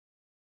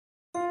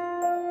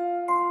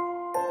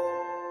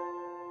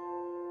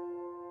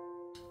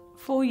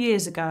4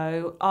 years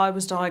ago, I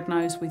was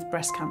diagnosed with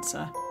breast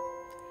cancer.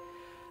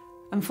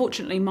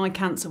 Unfortunately, my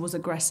cancer was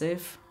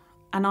aggressive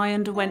and I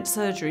underwent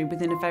surgery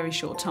within a very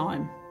short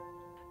time.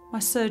 My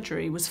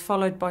surgery was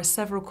followed by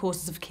several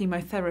courses of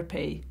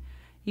chemotherapy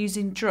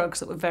using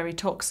drugs that were very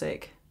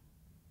toxic.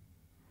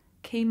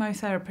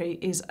 Chemotherapy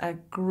is a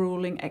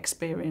gruelling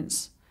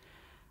experience,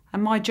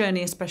 and my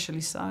journey especially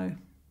so.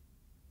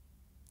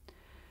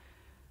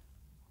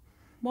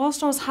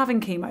 Whilst I was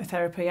having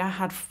chemotherapy, I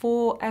had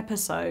 4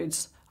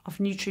 episodes of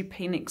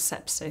neutropenic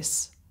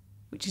sepsis,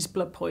 which is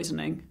blood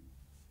poisoning.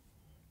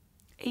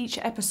 Each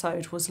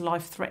episode was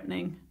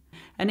life-threatening,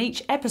 and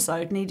each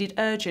episode needed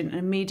urgent and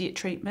immediate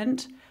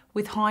treatment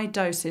with high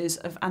doses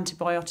of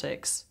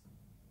antibiotics.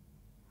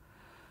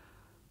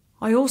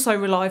 I also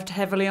relied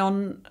heavily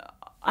on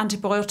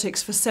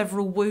antibiotics for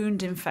several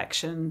wound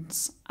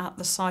infections at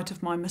the site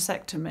of my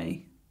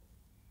mastectomy.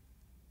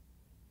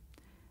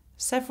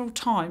 Several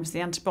times the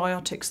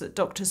antibiotics that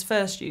doctors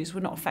first used were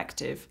not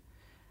effective,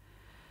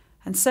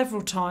 and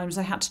several times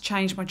I had to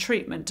change my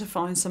treatment to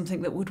find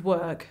something that would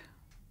work.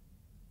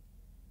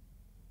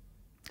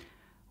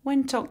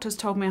 When doctors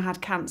told me I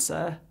had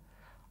cancer,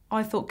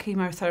 I thought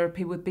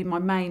chemotherapy would be my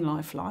main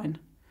lifeline.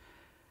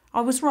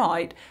 I was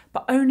right,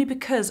 but only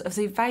because of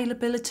the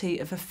availability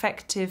of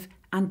effective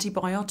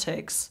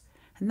antibiotics,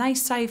 and they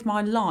saved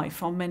my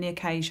life on many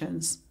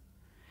occasions.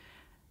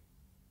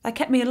 They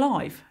kept me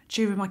alive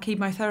during my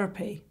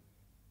chemotherapy.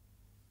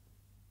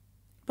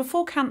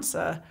 Before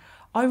cancer,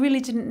 I really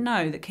didn't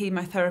know that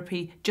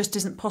chemotherapy just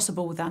isn't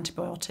possible with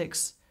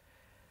antibiotics.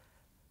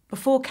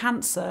 Before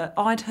cancer,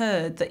 I'd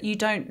heard that you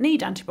don't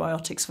need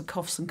antibiotics for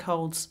coughs and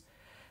colds,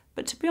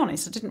 but to be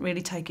honest, I didn't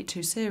really take it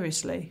too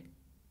seriously.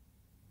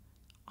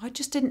 I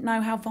just didn't know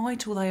how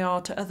vital they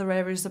are to other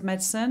areas of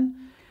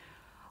medicine.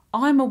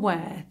 I'm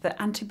aware that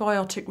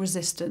antibiotic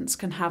resistance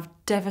can have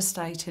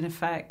devastating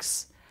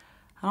effects,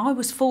 and I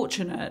was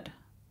fortunate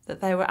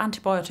that there were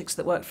antibiotics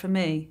that worked for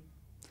me.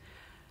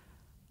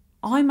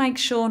 I make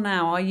sure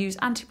now I use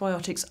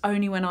antibiotics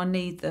only when I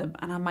need them,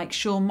 and I make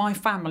sure my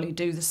family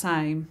do the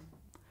same.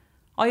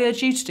 I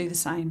urge you to do the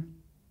same.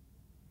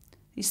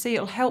 You see,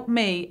 it'll help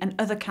me and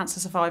other cancer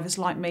survivors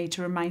like me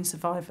to remain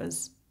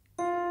survivors.